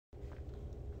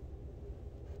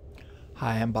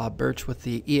Hi, I'm Bob Birch with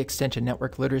the eExtension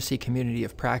Network Literacy Community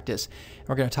of Practice. And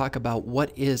we're going to talk about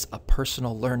what is a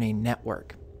personal learning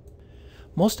network.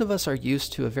 Most of us are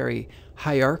used to a very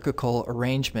hierarchical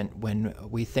arrangement when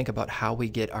we think about how we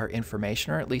get our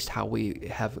information, or at least how we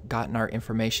have gotten our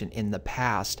information in the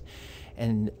past.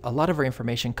 And a lot of our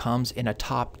information comes in a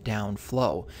top-down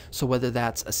flow. So whether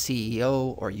that's a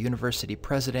CEO or university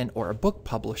president or a book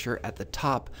publisher at the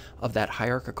top of that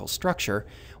hierarchical structure,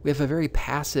 we have a very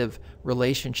passive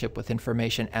relationship with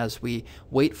information as we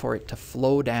wait for it to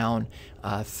flow down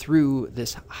through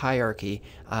this hierarchy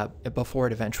before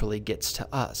it eventually gets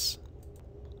to us.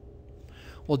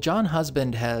 Well, John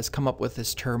Husband has come up with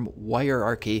this term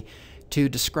wirearchy to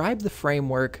describe the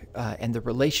framework and the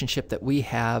relationship that we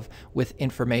have with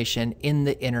information in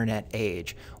the internet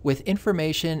age. With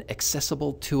information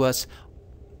accessible to us,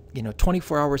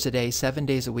 24 hours a day, 7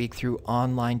 days a week through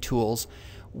online tools,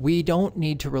 we don't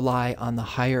need to rely on the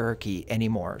hierarchy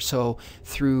anymore. So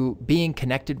through being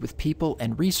connected with people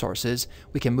and resources,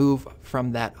 we can move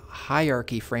from that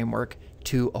hierarchy framework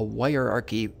to a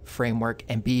wirearchy framework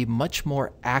and be much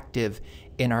more active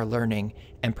in our learning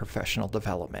and professional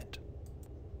development.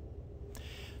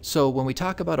 So when we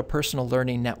talk about a personal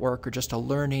learning network or just a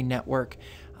learning network,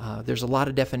 there's a lot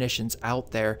of definitions out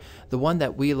there. The one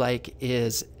that we like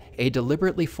is a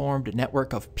deliberately formed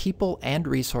network of people and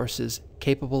resources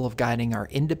capable of guiding our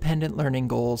independent learning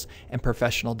goals and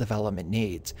professional development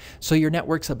needs. So your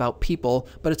network's about people,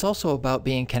 but it's also about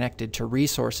being connected to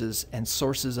resources and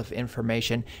sources of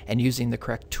information and using the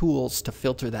correct tools to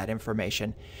filter that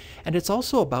information. And it's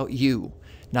also about you,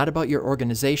 not about your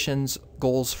organization's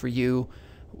goals for you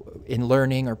in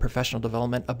learning or professional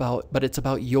development, but it's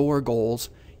about your goals,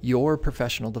 your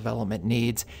professional development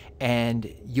needs,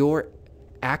 and your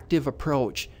active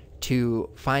approach to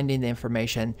finding the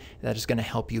information that is going to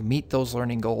help you meet those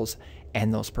learning goals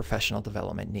and those professional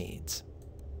development needs.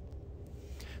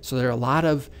 So there are a lot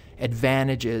of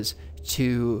advantages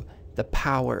to the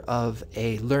power of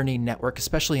a learning network,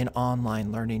 especially an online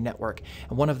learning network.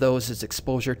 And one of those is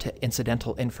exposure to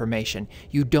incidental information.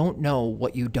 You don't know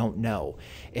what you don't know.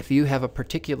 If you have a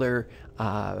particular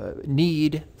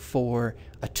need for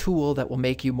a tool that will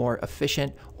make you more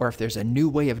efficient, or if there's a new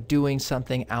way of doing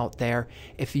something out there,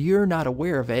 if you're not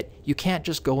aware of it, you can't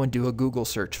just go and do a Google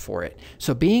search for it.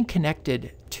 So being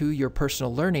connected to your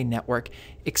personal learning network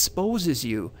exposes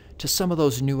you to some of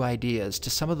those new ideas,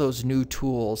 to some of those new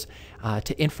tools,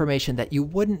 to information that you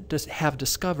wouldn't have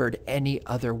discovered any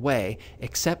other way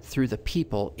except through the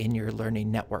people in your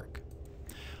learning network.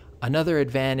 Another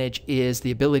advantage is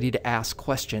the ability to ask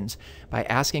questions. By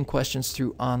asking questions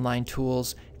through online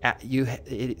tools,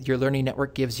 your learning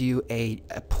network gives you a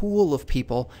pool of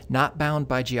people not bound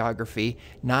by geography,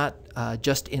 not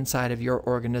just inside of your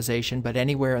organization, but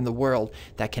anywhere in the world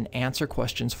that can answer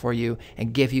questions for you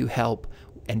and give you help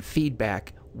and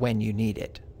feedback when you need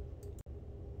it.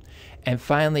 And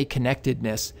finally,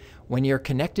 connectedness. When you're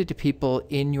connected to people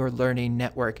in your learning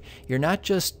network, you're not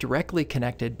just directly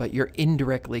connected, but you're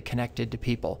indirectly connected to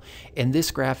people. In this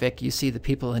graphic, you see the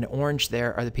people in orange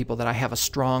there are the people that I have a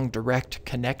strong direct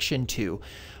connection to.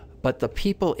 But the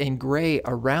people in gray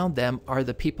around them are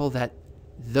the people that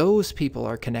those people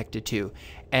are connected to.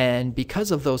 And because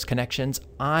of those connections,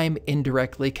 I'm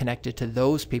indirectly connected to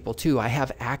those people too. I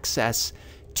have access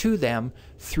to them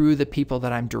through the people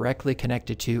that I'm directly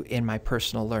connected to in my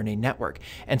personal learning network.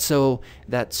 And so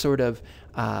that sort of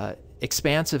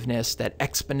expansiveness, that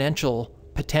exponential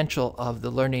potential of the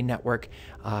learning network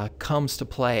comes to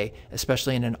play,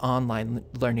 especially in an online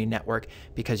learning network,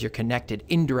 because you're connected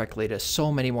indirectly to so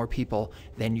many more people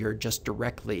than you're just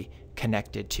directly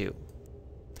connected to.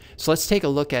 So let's take a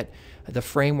look at the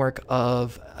framework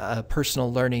of a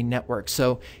personal learning network.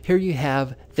 So here you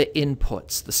have the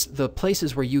inputs, the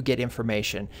places where you get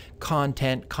information: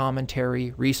 content,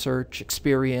 commentary, research,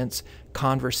 experience,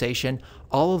 conversation.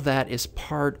 All of that is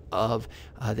part of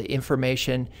the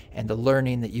information and the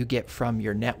learning that you get from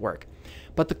your network.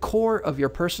 But the core of your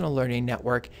personal learning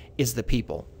network is the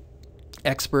people.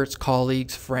 Experts,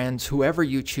 colleagues, friends, whoever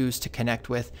you choose to connect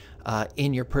with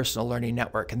in your personal learning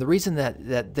network. And the reason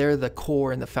that they're the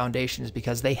core and the foundation is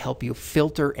because they help you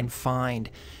filter and find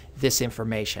this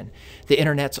information. The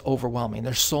internet's overwhelming.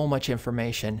 There's so much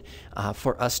information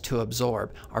for us to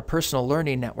absorb. Our personal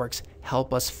learning networks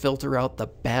help us filter out the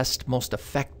best, most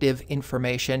effective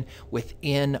information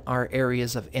within our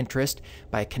areas of interest.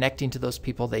 By connecting to those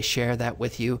people, they share that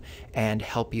with you and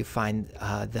help you find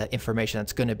the information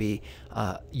that's going to be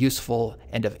useful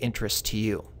and of interest to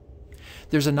you.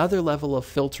 There's another level of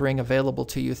filtering available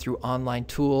to you through online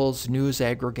tools, news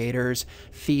aggregators,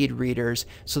 feed readers,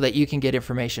 so that you can get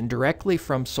information directly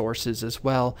from sources as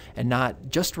well, and not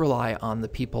just rely on the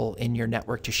people in your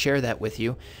network to share that with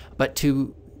you, but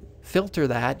to filter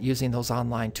that using those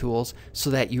online tools so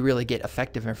that you really get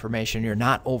effective information. You're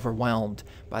not overwhelmed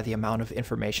by the amount of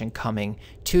information coming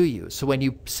to you. So when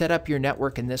you set up your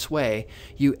network in this way,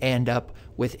 you end up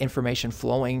with information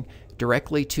flowing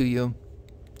directly to you,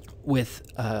 with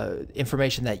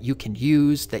information that you can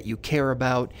use, that you care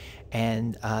about,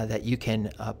 and that you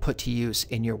can put to use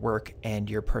in your work and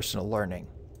your personal learning.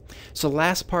 So the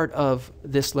last part of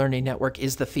this learning network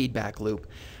is the feedback loop.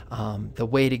 The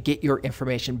way to get your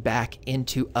information back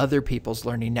into other people's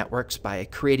learning networks by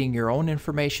creating your own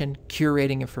information,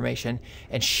 curating information,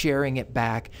 and sharing it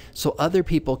back so other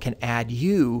people can add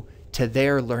you to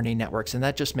their learning networks. And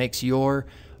that just makes your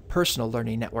personal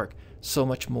learning network so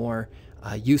much more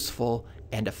useful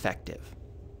and effective.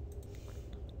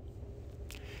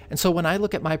 And so when I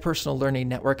look at my personal learning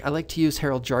network, I like to use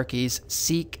Harold Jarche's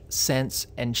seek, sense,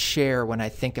 and share when I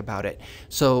think about it.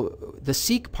 So the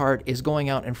seek part is going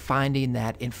out and finding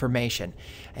that information.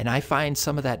 And I find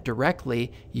some of that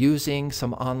directly using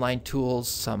some online tools,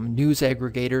 some news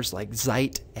aggregators like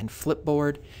Zeit and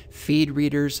Flipboard, feed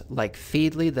readers like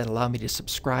Feedly that allow me to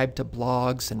subscribe to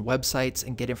blogs and websites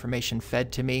and get information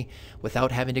fed to me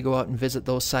without having to go out and visit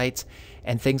those sites,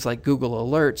 and things like Google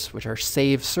Alerts, which are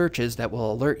saved searches that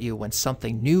will alert you when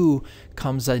something new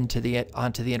comes onto the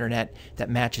internet that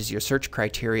matches your search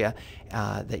criteria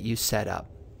that you set up.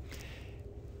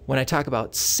 When I talk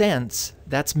about sense,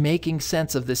 that's making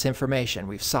sense of this information.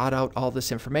 We've sought out all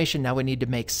this information, now we need to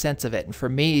make sense of it. And for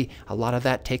me, a lot of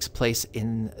that takes place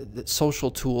in the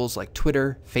social tools like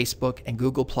Twitter, Facebook, and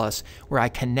Google+, where I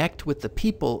connect with the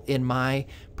people in my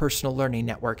personal learning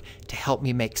network to help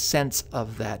me make sense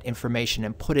of that information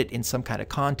and put it in some kind of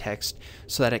context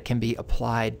so that it can be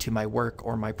applied to my work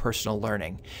or my personal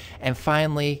learning. And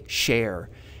finally, share.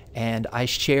 And I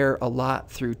share a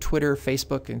lot through Twitter,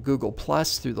 Facebook, and Google+,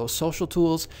 through those social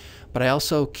tools, but I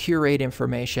also curate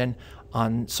information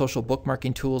on social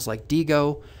bookmarking tools like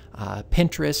Diigo,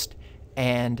 Pinterest,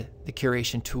 and the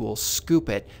curation tool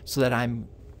Scoop.it, so that I'm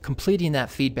completing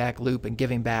that feedback loop and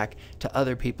giving back to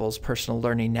other people's personal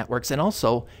learning networks, and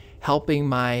also helping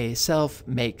myself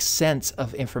make sense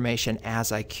of information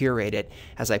as I curate it,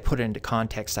 as I put it into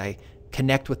context. I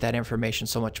connect with that information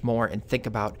so much more and think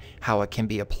about how it can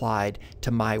be applied to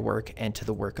my work and to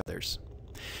the work of others.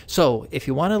 So if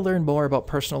you want to learn more about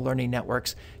personal learning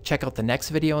networks, check out the next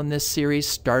video in this series,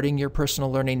 Starting Your Personal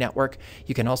Learning Network.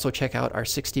 You can also check out our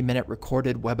 60-minute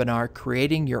recorded webinar,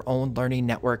 Creating Your Own Learning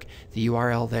Network. The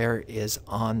URL there is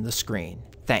on the screen.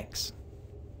 Thanks.